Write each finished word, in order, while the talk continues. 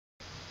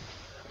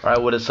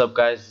Alright, what is up,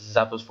 guys? This is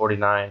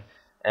Apples49,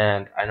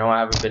 and I know I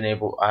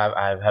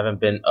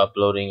haven't been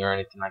uploading or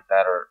anything like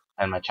that,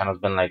 and my channel's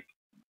been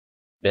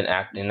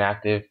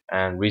inactive,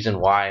 and reason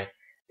why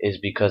is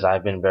because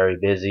I've been very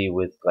busy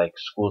with like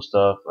school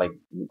stuff, like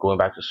going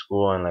back to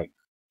school and like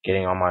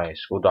getting all my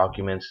school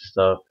documents and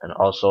stuff, and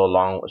also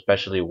along,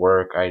 especially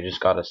work. I just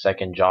got a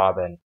second job,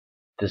 and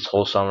this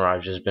whole summer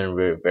I've just been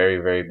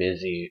very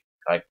busy.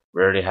 Like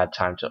rarely had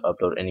time to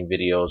upload any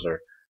videos or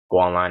go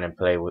online and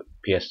play with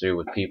PS3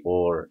 with people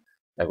or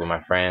like with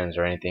my friends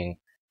or anything,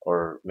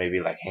 or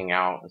maybe like hang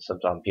out and stuff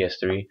on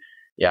PS3.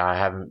 Yeah, I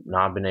haven't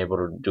not been able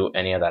to do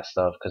any of that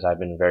stuff because I've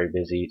been very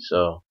busy.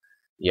 So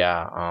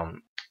yeah,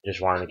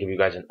 just wanted to give you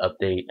guys an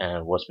update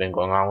and what's been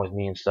going on with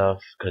me and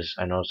stuff, because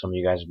I know some of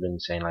you guys have been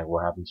saying like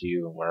what happened to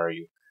you and where are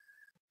you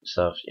and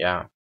stuff.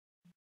 Yeah,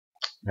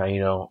 now you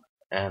know.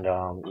 And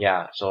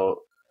yeah,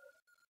 so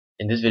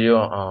in this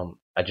video,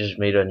 I just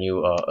made a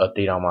new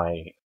update on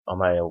my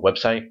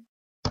website.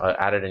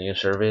 Added a new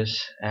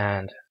service,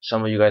 and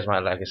some of you guys might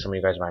like it, some of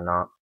you guys might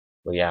not.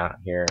 But yeah,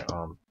 here,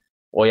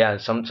 well, yeah,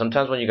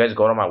 sometimes when you guys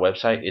go to my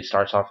website, it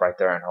starts off right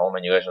there at home,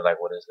 and you guys are like,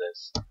 "What is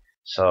this?"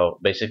 So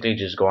basically,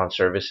 just go on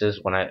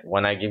services.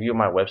 When I give you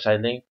my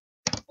website link,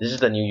 this is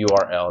the new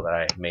URL that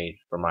I made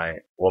for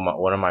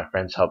one of my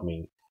friends helped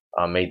me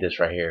made this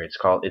right here. It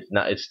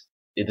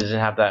doesn't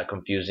have that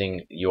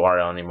confusing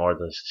URL anymore,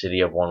 the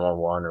city of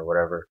 111 or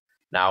whatever.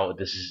 Now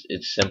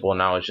it's simple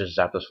now. It's just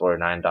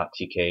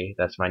zapdos49.tk.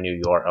 That's my new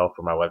URL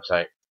for my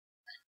website.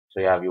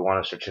 So yeah, if you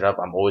want to search it up,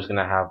 I'm always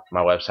gonna have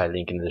my website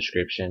link in the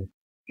description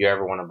if you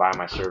ever want to buy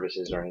my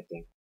services or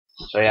anything.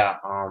 So yeah,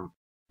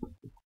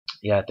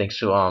 thanks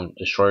to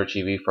Destroyer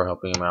TV for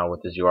helping me out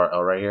with this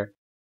URL right here.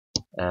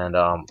 And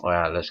oh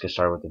yeah, let's get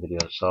started with the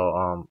video.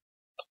 So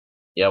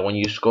yeah, when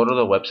you just go to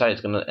the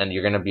website,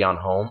 you're gonna be on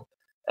home,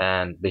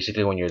 and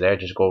basically when you're there,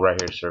 just go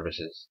right here to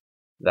services.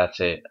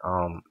 That's it.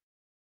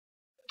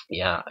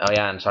 Yeah. Oh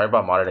yeah, and sorry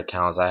about modded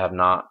accounts. I have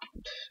not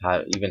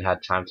even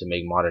had time to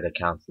make modded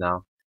accounts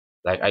now.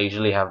 Like I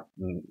usually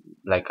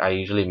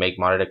make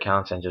modded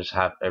accounts and just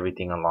have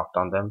everything unlocked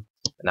on them,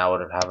 and I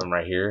would have them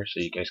right here so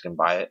you guys can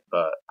buy it.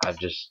 But I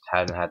just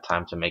haven't had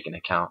time to make an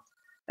account,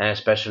 and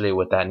especially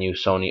with that new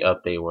Sony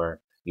update where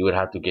you would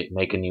have to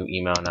make a new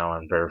email now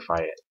and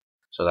verify it.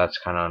 So that's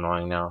kind of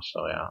annoying now.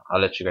 So yeah,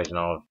 I'll let you guys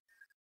know,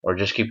 or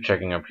just keep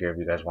checking up here if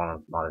you guys want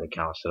a modded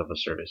account instead of a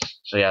service.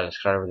 So yeah, let's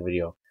start with the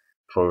video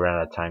before we run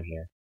out of time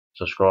here.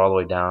 So scroll all the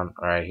way down.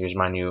 All right, here's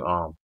my new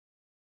as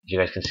you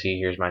guys can see,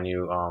 here's my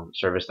new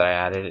service that I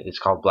added. It's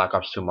called Black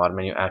Ops 2 Mod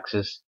Menu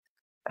Access,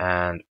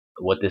 and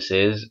what this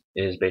is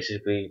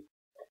basically,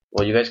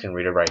 well, you guys can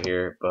read it right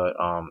here. But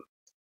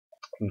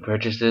you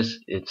purchase this,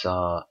 it's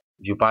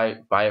you buy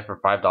it for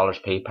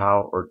 $5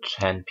 PayPal or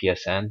 10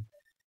 PSN.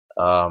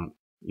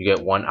 You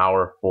get 1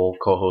 hour full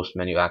co-host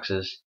menu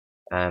access,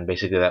 and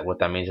basically what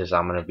that means is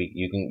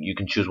you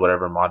can choose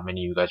whatever mod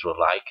menu you guys would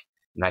like,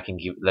 and I can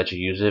let you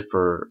use it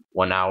for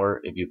 1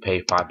 hour if you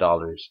pay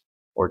 $5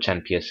 or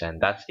 10 PSN.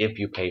 That's if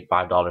you pay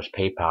 $5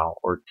 PayPal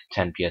or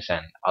 10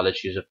 PSN. I'll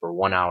let you use it for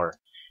 1 hour.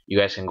 You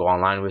guys can go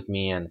online with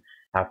me and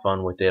have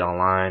fun with it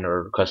online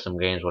or custom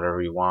games,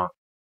 whatever you want.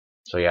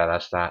 So yeah,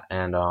 that's that.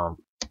 And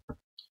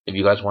if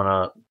you guys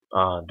want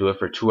to do it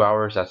for 2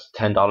 hours, that's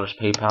 $10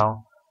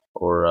 PayPal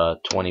or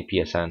 20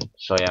 PSN.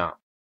 So yeah,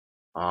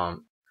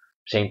 um,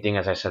 same thing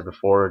as I said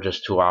before,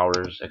 just 2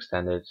 hours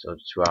extended, so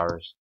it's 2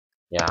 hours.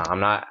 Yeah, I'm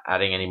not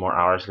adding any more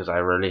hours because I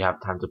rarely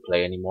have time to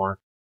play anymore.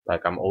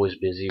 Like I'm always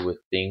busy with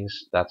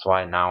things. That's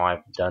why now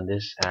I've done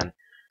this. And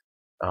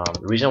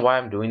the reason why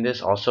I'm doing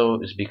this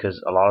also is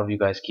because a lot of you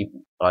guys keep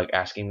like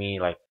asking me,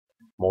 like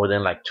more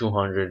than like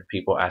 200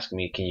 people asking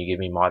me, can you give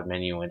me mod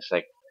menu? And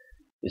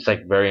it's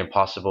like very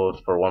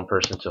impossible for one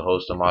person to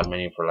host a mod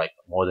menu for like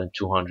more than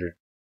 200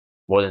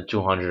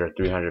 or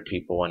 300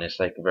 people, and it's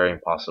like very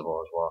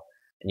impossible as well.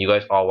 And you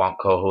guys all want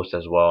co-hosts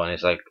as well, and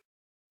it's like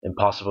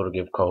impossible to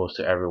give co-host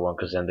to everyone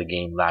because then the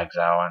game lags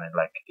out and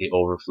it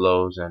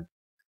overflows. And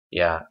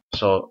yeah,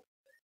 so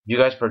if you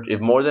guys if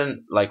more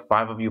than like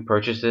 5 of you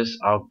purchase this,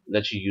 I'll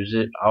let you use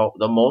it.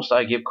 The most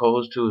I give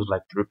co-host to is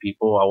like 3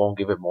 people. I won't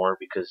give it more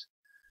because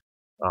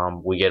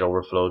we get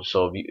overflowed.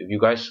 So if you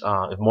guys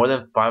if more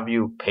than 5 of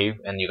you pay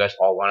and you guys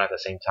all want at the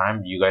same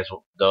time,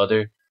 the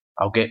other,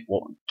 I'll get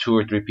 2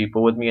 or 3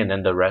 people with me, and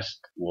then the rest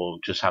will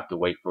just have to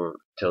wait for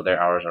till their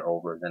hours are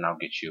over. Then I'll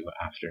get you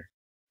after.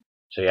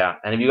 So yeah,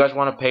 and if you guys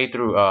want to pay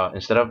through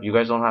instead of, you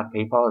guys don't have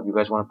PayPal, if you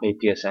guys want to pay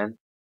PSN,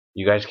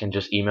 you guys can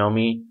just email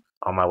me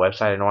on my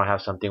website. I know I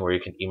have something where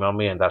you can email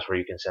me, and that's where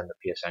you can send the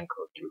PSN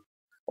code through,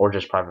 or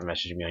just private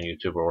message me on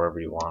YouTube or wherever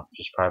you want.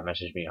 Just private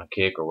message me on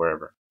Kick or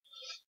wherever.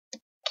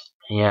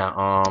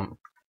 Yeah,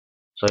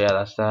 so yeah,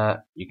 that's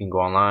that. You can go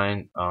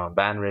online.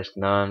 Ban risk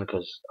none,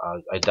 because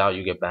I doubt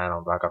you get banned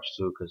on Black Ops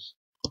 2, because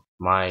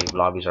my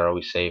lobbies are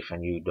always safe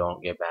and you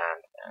don't get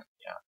banned. And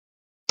yeah,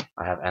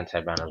 I have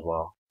anti-ban as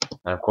well.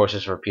 And of course,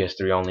 it's for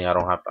PS3 only. I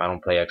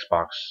don't play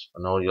Xbox. I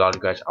know a lot of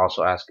you guys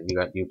also ask if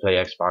you play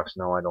Xbox.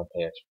 No, I don't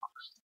play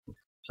Xbox.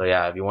 So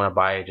yeah, if you want to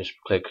buy it, just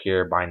click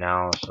here, buy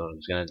now. So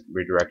it's gonna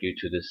redirect you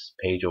to this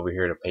page over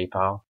here to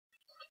PayPal.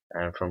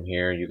 and from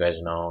here you guys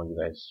know, you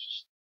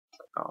guys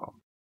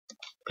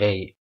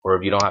pay, or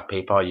if you don't have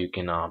PayPal, you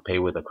can pay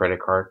with a credit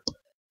card. It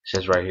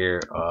says right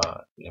here,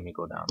 let me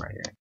go down right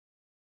here.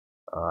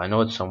 I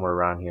know it's somewhere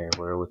around here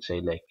where it would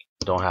say like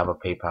don't have a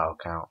PayPal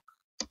account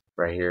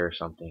right here or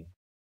something.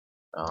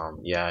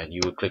 Yeah, you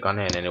would click on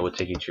it and then it would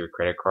take you to your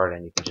credit card,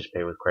 and you can just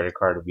pay with credit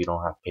card if you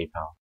don't have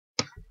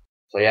PayPal.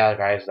 So yeah,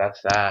 guys,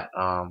 that's that.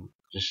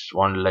 Just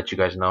wanted to let you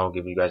guys know,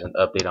 give you guys an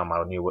update on my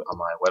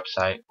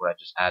website what I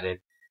just added,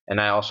 and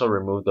I also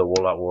removed the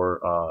World at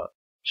War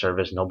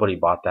service. Nobody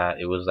bought that.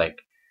 It was like,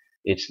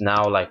 it's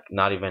now like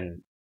not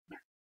even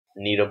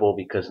needable,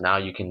 because now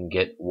you can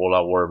get World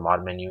at War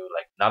mod menu,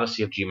 like not a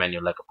CFG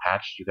menu, like a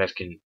patch. You guys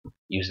can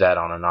use that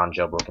on a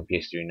non-jailbroken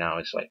PS3 now.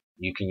 It's like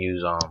you can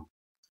use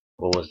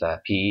what was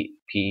that, P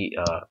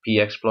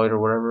exploit or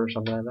whatever, or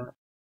something like that.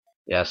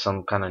 Yeah,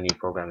 some kind of new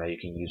program that you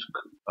can use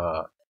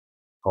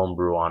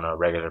homebrew on a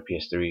regular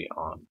PS3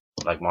 on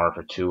like Modern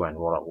Warfare 2 and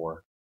World at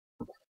War.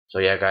 So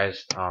yeah,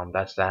 guys,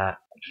 that's that.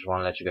 I just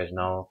want to let you guys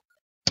know.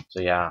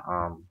 So yeah,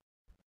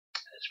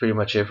 that's pretty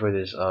much it for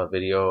this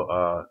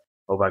video.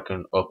 Hope I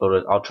can upload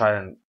it. I'll try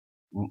and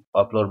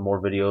upload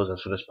more videos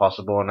as soon as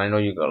possible. And I know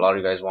a lot of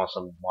you guys want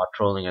some mod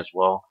trolling as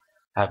well.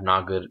 I have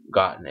not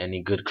gotten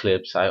any good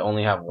clips. I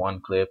only have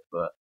one clip,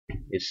 but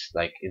it's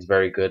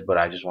very good. But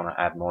I just want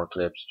to add more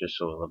clips just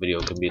so the video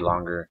can be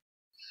longer.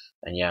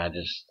 And yeah,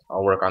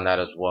 I'll work on that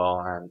as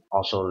well. And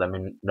also let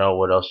me know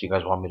what else you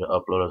guys want me to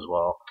upload as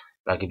well.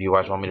 Like if you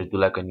guys want me to do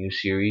like a new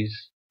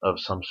series of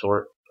some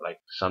sort, like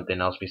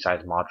something else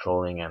besides mod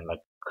trolling and like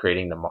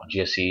creating the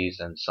GSCs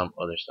and some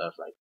other stuff.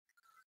 Like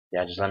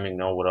yeah, just let me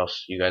know what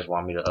else you guys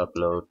want me to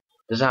upload.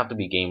 It doesn't have to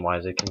be game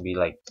wise. It can be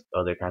like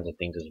other kinds of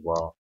things as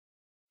well.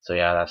 So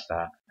yeah, that's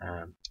that.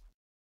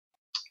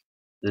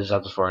 This is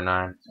Aptos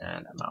 49,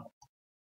 and I'm out.